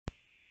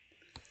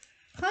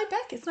Hi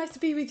Beck, it's nice to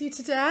be with you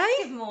today.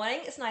 Good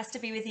morning, it's nice to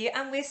be with you,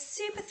 and we're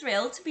super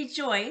thrilled to be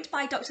joined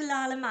by Dr.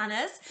 Lala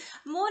Manners.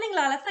 Morning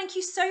Lala, thank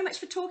you so much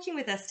for talking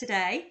with us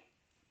today.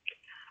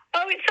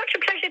 Oh, it's such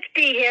a pleasure to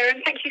be here,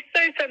 and thank you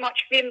so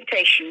much for the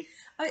invitation.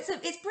 Oh, it's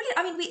brilliant.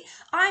 I mean,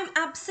 I'm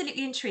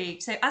absolutely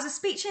intrigued. So, as a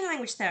speech and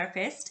language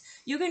therapist,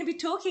 you're going to be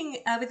talking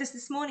with us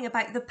this morning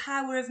about the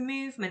power of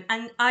movement.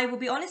 And I will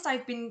be honest,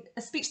 I've been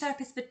a speech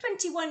therapist for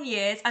 21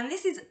 years, and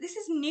this is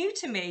new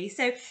to me.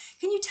 So,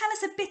 can you tell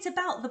us a bit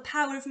about the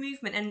power of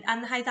movement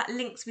and how that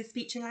links with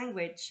speech and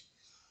language?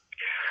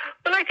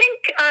 Well, I think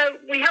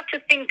we have to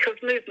think of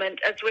movement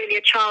as really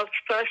a child's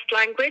first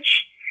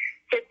language.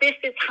 So this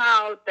is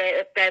how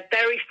their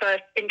very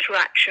first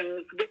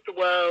interactions with the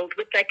world,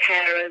 with their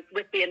carers,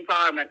 with the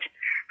environment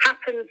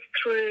happens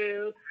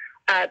through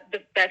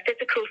their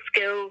physical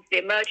skills, the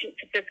emergence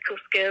of physical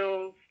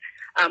skills,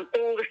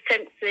 all the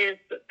senses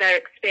that they're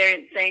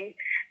experiencing.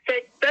 So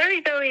it's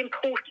very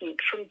important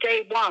from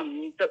day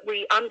one that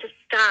we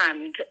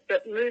understand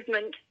that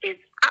movement is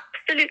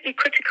absolutely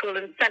critical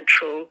and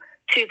central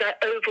to their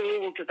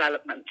overall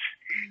development.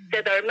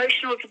 So their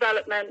emotional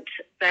development,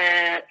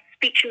 their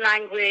speech and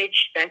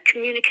language, their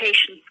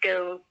communication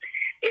skills,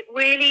 it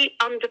really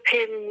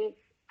underpins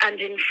and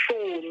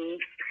informs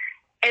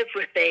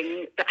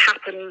everything that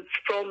happens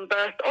from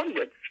birth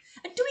onwards.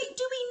 And do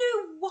we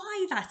know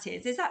why that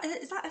is? Is that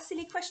a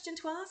silly question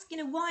to ask? You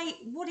know, why?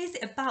 What is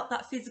it about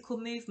that physical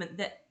movement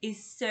that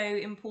is so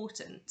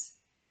important?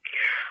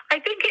 I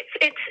think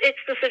it's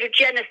the sort of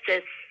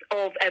genesis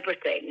of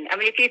everything. I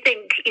mean, if you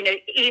think,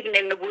 even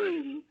in the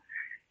womb,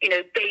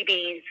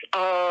 babies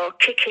are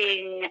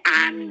kicking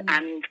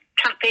and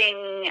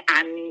clapping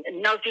and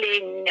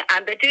nuzzling,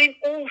 and they're doing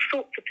all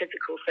sorts of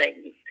physical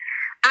things.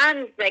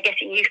 And they're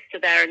getting used to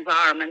their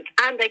environment,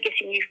 and they're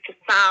getting used to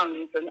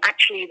sounds and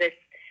actually this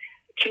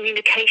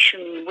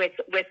communication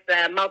with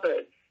their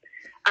mothers.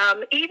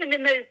 Even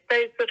in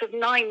those sort of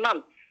 9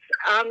 months,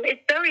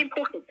 it's very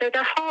important. So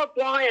they're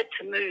hardwired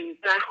to move.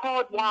 They're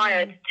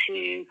hardwired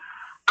to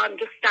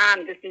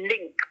understand this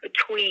link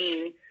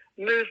between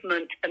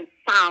movement and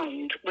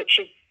sound, which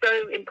is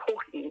so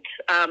important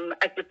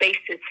as the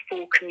basis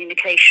for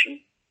communication.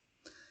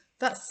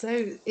 That's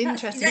so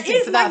interesting. That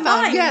is my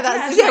mind.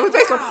 We're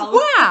both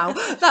wow.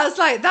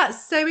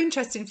 That's so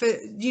interesting for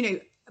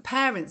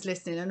parents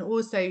listening, and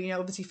also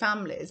obviously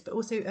families, but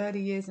also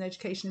early years and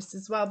educationists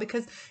as well,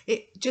 because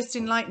it just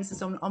enlightens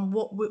us on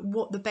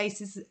what the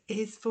basis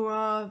is for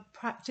our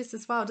practice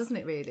as well, doesn't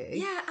it? Really?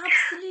 Yeah,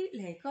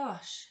 absolutely.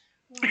 Gosh.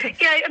 Wow.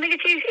 Yeah, I mean,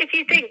 if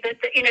you think that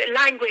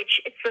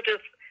language, it's sort of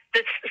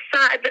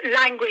the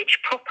language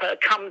proper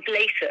comes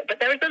later, but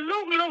there is a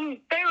long,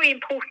 very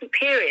important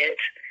period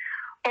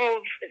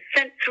of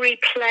sensory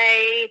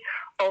play,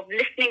 of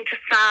listening to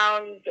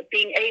sounds, of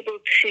being able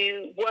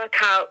to work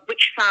out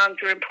which sounds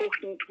are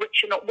important,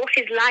 which are not. What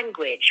is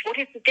language? What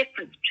is the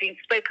difference between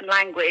spoken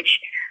language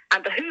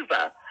and the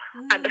Hoover,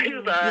 and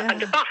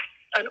the bus,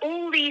 and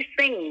all these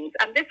things?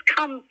 And this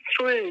comes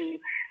through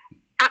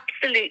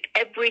absolute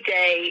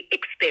everyday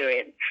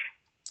experience.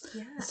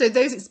 Yeah. So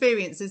those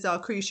experiences are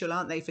crucial,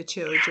 aren't they, for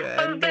children?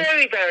 Oh,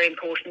 very, very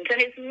important. And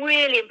it's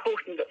really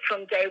important that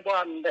from day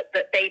one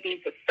that babies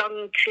are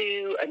sung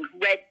to and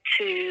read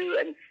to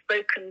and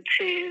spoken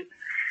to,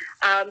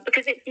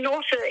 because it's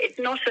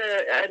not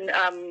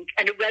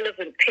an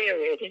irrelevant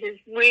period. It is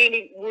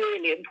really,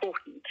 really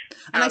important.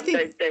 And I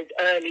think those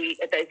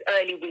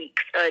early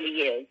weeks, early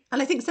years.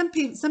 And I think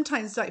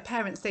sometimes like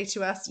parents say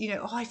to us,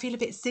 I feel a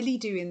bit silly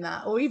doing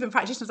that, or even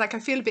practitioners like, I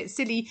feel a bit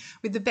silly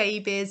with the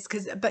babies,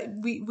 but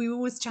we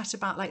always chat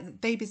about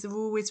like babies are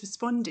always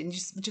responding.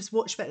 Just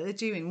watch what they're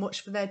doing,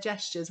 watch for their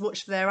gestures,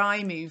 watch for their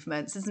eye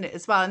movements, isn't it,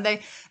 as well? And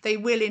they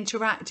will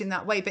interact in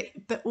that way,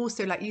 but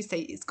also, like you say,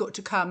 it's got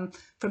to come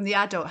from the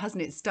adult,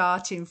 hasn't it?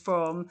 Starting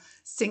from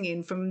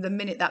singing from the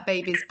minute that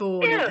baby's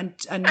born, and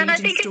reading I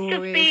think stories.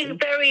 It's just being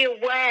very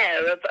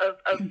aware of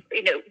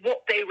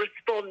what they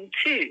respond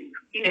to.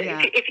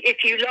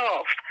 If you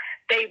laugh,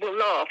 they will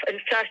laugh, and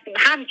certain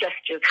hand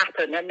gestures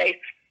happen, and they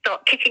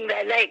start kicking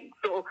their legs,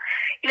 or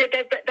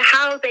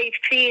how they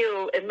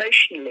feel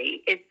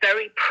emotionally is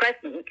very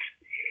present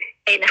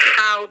in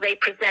how they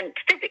present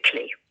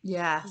physically.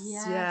 Yes.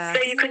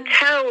 So you can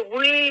tell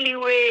really,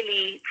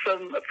 really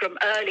from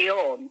early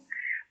on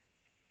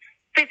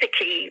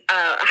physically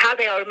how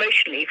they are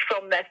emotionally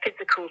from their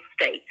physical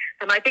state.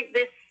 And I think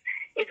this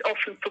is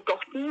often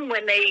forgotten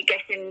when they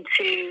get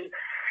into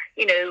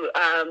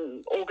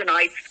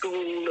organised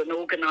school and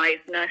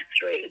organised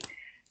nursery.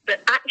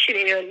 But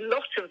actually a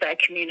lot of their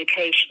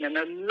communication and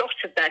a lot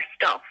of their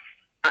stuff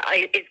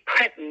is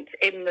present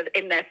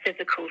in their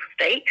physical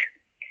state.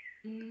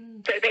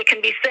 So they can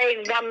be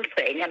saying one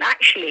thing and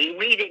actually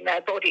reading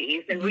their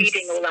bodies and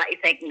reading all that. You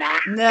think, nah.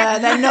 No,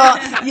 they're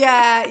not.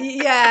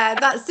 Yeah,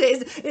 that's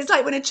it. It's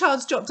like when a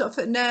child's dropped off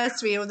at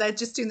nursery, or they're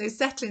just doing those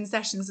settling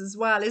sessions as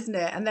well, isn't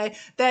it? And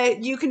they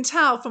you can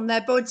tell from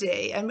their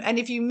body, and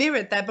if you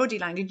mirrored their body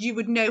language, you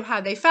would know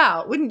how they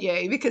felt, wouldn't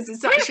you? Because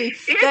it's actually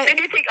Yes, and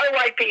you think, oh,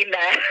 I've been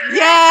there.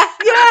 Yeah.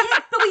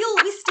 But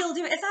we still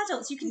do it as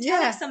adults. You can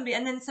tell if somebody,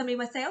 and then somebody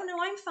might say, "Oh no,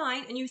 I'm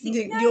fine," and you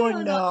think, "No,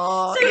 you're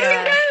not." So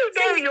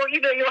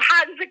No, your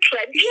hands are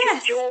clenched,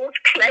 Yes. your jaws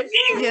clenched.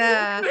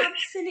 Yeah.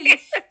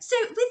 Absolutely. So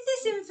with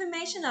this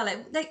information,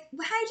 Lala, like,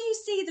 how do you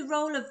see the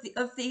role of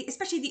the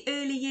especially the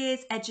early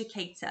years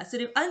educator,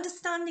 sort of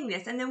understanding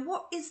this, and then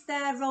what is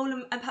their role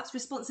and perhaps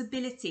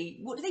responsibility?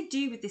 What do they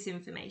do with this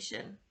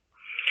information?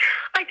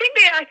 I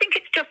think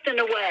it's just an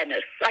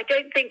awareness. I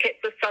don't think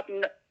it's a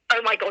sudden,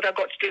 oh my God, I've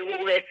got to do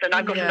all this and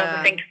I've got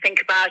another thing to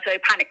think about, oh,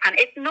 panic.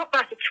 It's not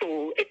that at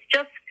all. It's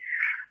just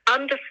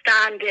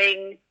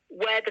understanding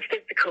where the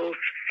physical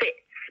sits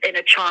in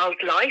a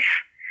child's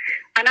life.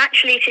 And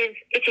actually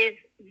it is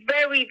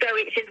very,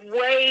 very, it is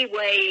way,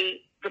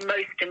 way the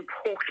most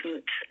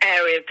important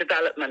area of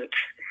development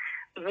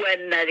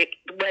when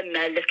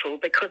they're little,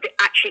 because it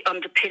actually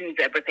underpins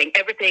everything.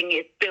 Everything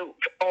is built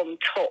on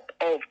top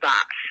of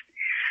that.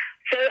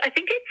 So I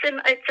think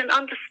it's an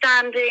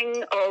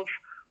understanding of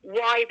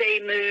why they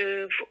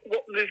move,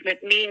 what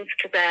movement means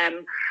to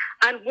them,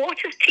 and what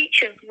as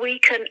teachers we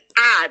can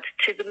add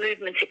to the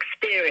movement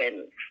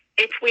experience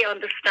if we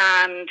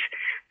understand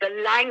the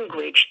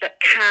language that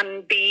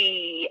can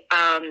be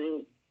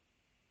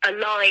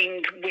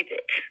aligned with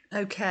it.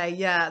 Okay,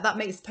 yeah, that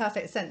makes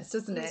perfect sense,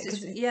 doesn't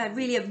it?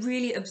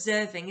 Really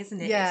observing, isn't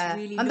it? Yeah, it's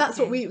really and that's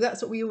what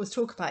we always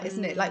talk about,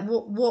 isn't it? Like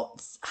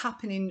what's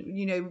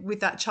happening, with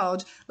that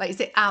child, like is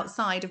it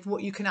outside of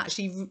what you can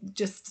actually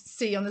just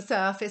see on the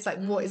surface, like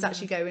what is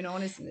actually going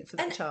on, isn't it, for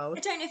that child?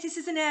 I don't know if this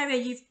is an area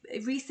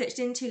you've researched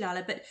into,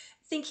 Lala, but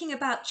thinking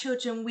about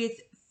children with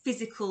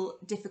physical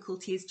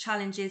difficulties,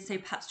 challenges, so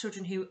perhaps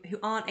children who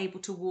aren't able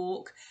to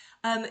walk,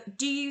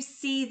 do you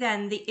see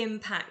then the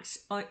impact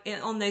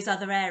on those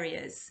other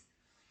areas?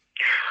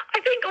 I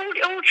think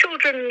all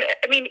children,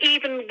 I mean,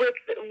 even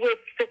with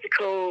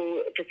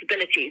physical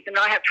disabilities, and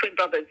I have twin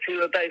brothers who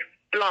are both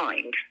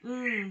blind,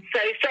 so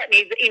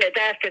certainly,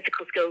 their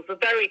physical skills were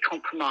very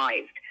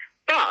compromised.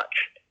 But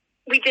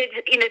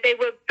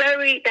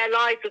their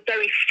lives were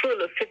very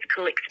full of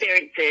physical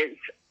experiences,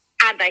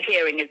 and their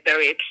hearing is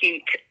very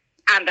acute,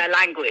 and their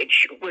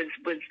language was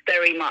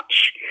very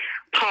much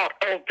part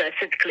of their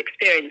physical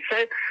experience.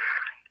 So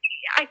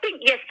I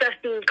think, yes,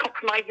 certain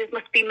compromises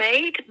must be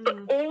made, but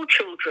all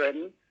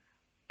children,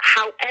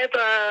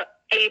 however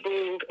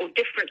abled or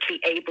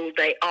differently abled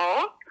they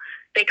are,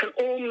 they can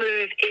all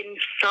move in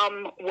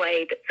some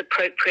way that's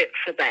appropriate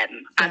for them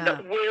and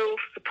that will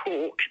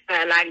support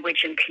their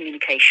language and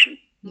communication.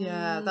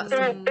 Yeah, that's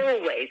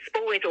always.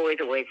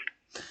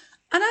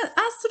 And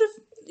as sort of,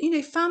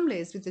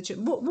 families with the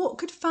children, what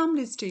could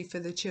families do for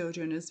the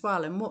children as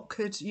well, and what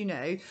could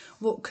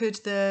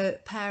the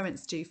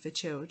parents do for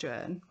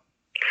children?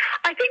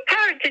 I think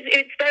parents,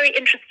 it's very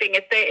interesting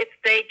if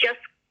they just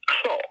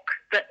clock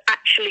that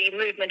actually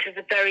movement is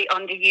a very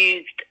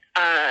underused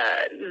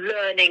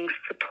learning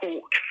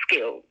support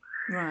skill.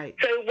 Right.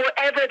 So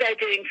whatever they're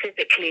doing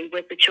physically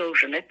with the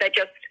children, if they're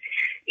just,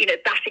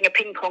 batting a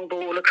ping pong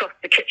ball across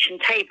the kitchen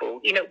table,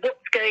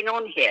 what's going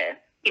on here?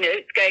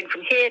 It's going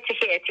from here to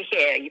here to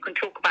here. You can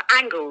talk about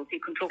angles, you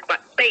can talk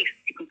about space,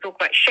 you can talk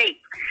about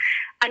shape,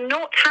 and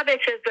not have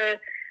it as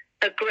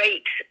a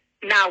great,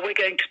 now we're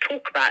going to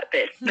talk about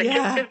this, but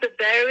just as a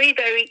very,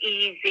 very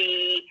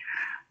easy,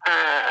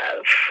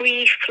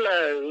 free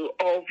flow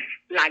of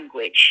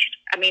language.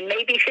 I mean,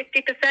 maybe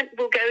 50%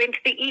 will go into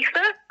the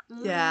ether.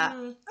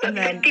 Yeah. But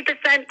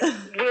 50%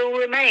 will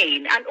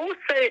remain. And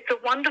also it's a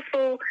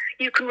wonderful,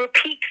 you can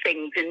repeat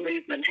things in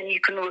movement, and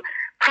you can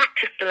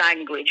practice the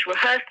language,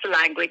 rehearse the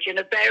language in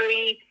a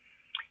very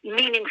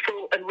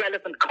meaningful and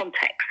relevant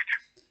context.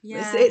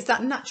 Yeah. It's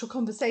that natural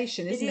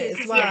conversation, isn't it,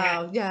 as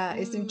well? Yeah,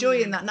 it's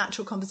enjoying that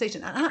natural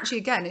conversation. And actually,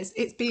 again,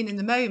 it's being in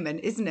the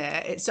moment, isn't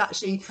it? It's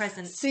actually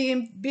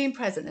being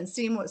present and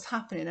seeing what's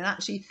happening and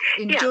actually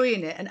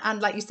enjoying it. And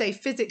like you say,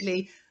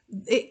 physically,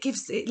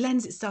 it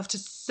lends itself to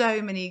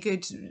so many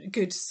good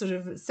sort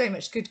of, so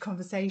much good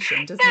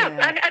conversation, doesn't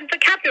it? And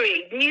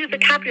vocabulary, new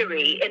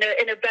vocabulary in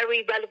a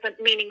very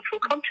relevant, meaningful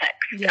context.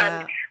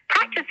 Yeah.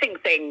 Practicing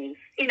things,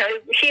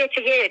 here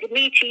to here,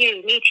 me to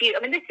you, me to you.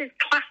 I mean, this is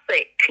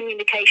classic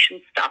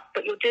communication stuff,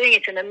 but you're doing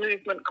it in a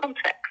movement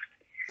context.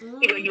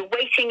 You're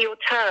waiting your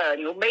turn,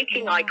 you're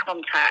making eye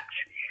contact,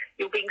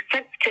 you're being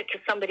sensitive to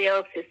somebody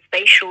else's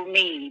spatial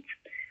needs.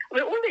 I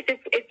mean, all this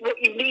is what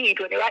you need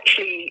when you're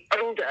actually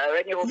older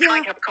and you're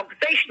trying to have a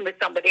conversation with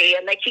somebody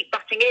and they keep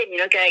butting in,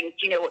 going,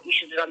 do you know what, you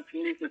should have done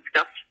some movement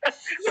stuff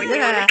when you were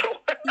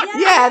little.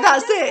 Yeah,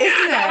 that's it,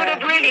 isn't it? That would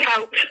have really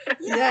helped.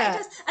 Yeah. It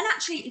does. And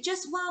actually,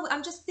 just while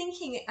I'm just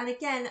thinking, and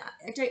again,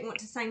 I don't want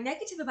to sound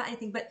negative about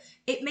anything, but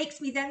it makes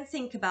me then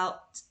think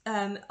about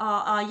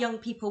our young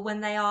people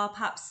when they are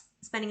perhaps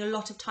spending a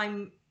lot of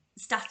time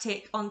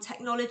static on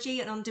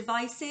technology and on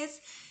devices.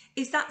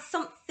 Is that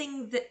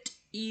something that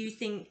you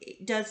think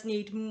does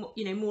need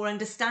more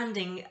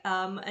understanding,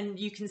 and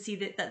you can see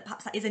that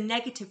perhaps that is a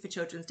negative for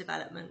children's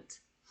development?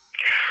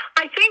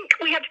 I think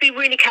we have to be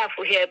really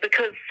careful here,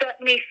 because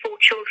certainly for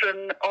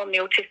children on the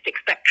autistic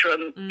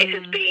spectrum, it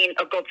has been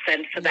a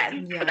godsend for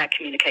them, for their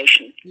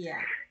communication. Yeah.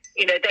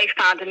 They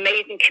found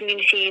amazing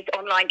communities,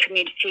 online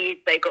communities.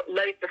 They've got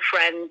loads of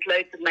friends,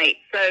 loads of mates.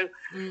 So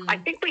I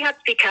think we have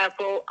to be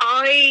careful.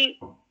 I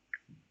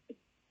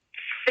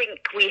think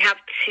we have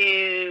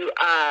to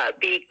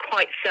be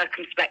quite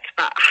circumspect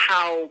about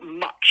how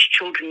much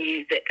children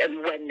use it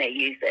and when they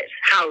use it,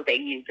 how they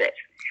use it.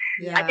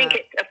 Yeah. I think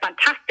it's a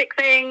fantastic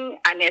thing,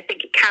 and I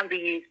think it can be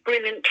used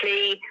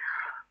brilliantly.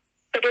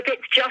 But if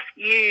it's just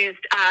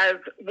used as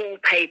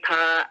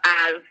wallpaper,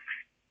 as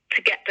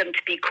to get them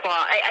to be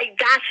quiet,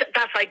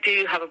 that I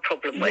do have a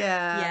problem with.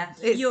 Yeah,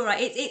 you're right.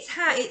 It's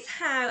how,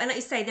 and like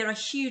you say, there are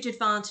huge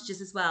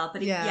advantages as well.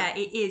 But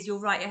it is. You're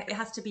right. It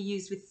has to be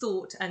used with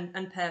thought and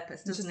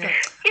purpose, doesn't it?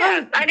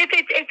 Yeah, and if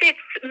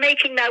it's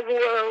making their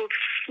world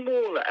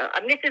smaller,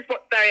 and this is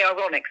what's very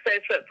ironic. So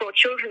for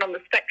children on the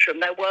spectrum,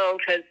 their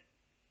world has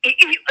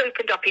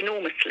opened up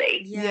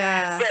enormously.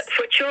 Yeah. But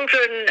for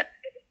children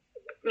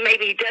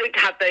maybe don't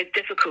have those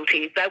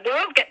difficulties, their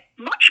world gets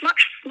much,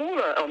 much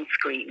smaller on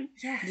screen.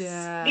 Yes.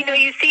 Yeah.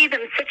 You see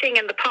them sitting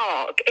in the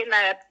park in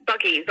their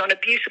buggies on a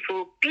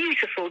beautiful,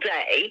 beautiful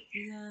day,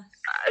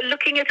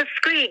 looking at a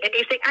screen, and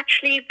you think,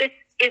 actually, this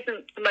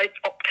isn't the most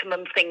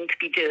optimum thing to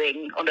be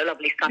doing on a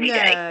lovely sunny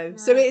day. No.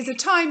 So it is a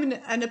time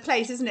and a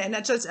place, isn't it?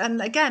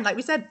 And again, like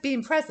we said,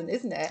 being present,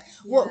 isn't it?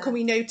 What can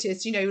we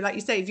notice? Like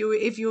you say,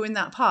 if you're in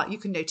that park, you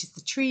can notice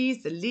the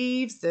trees, the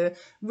leaves, the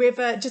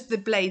river, just the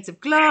blades of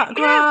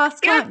grass,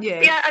 can't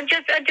you? Yeah, and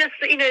just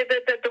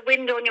the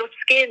wind on your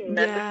skin, and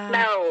the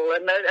smell,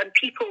 and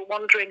people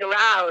wandering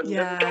around,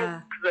 and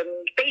dogs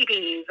and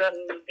babies, and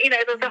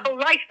there's a whole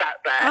life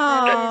out there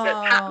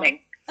that's happening.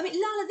 I mean,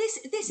 Lala,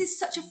 this is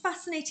such a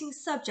fascinating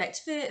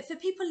subject for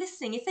people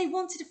listening. If they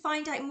wanted to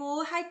find out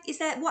more,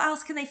 what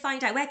else can they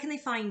find out? Where can they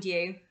find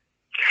you?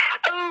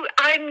 Oh,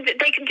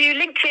 they can do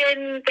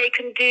LinkedIn. They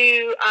can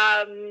do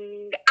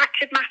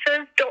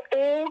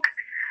activematters.org.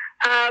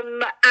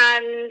 And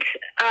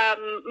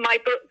my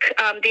book,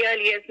 The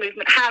Early Years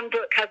Movement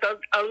Handbook, has a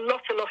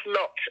lot of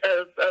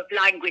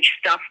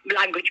language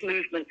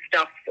movement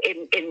stuff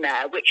in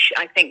there, which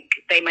I think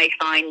they may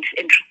find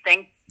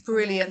interesting.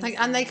 Brilliant.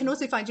 And they can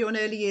also find you on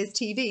Early Years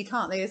TV,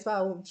 can't they, as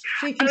well?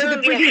 Speaking to the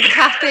brilliant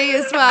Kathy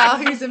as well,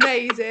 who's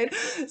amazing.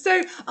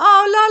 So,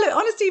 Lala,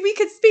 honestly, we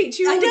could speak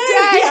to you all day.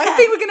 I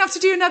think we're going to have to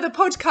do another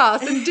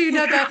podcast and do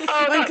another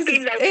one, because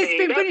it's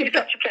been brilliant.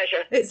 Such a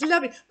pleasure. It's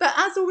lovely. But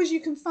as always, you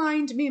can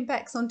find me and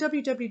Bex on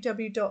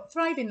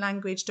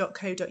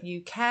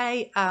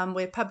www.thrivinglanguage.co.uk.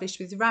 We're published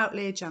with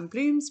Routledge and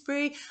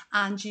Bloomsbury,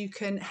 and you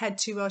can head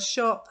to our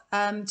shop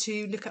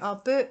to look at our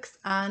books,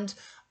 and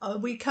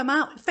we come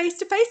out face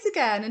to face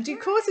again and do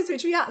courses,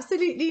 which we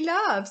absolutely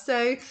love.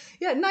 So,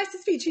 nice to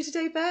speak to you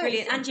today, Bex.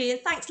 Brilliant, Angie.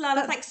 And thanks,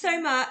 Lala. Thanks so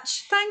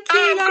much. Thank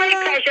you, Lala.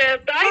 Great pleasure.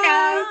 Bye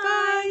now.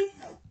 Bye.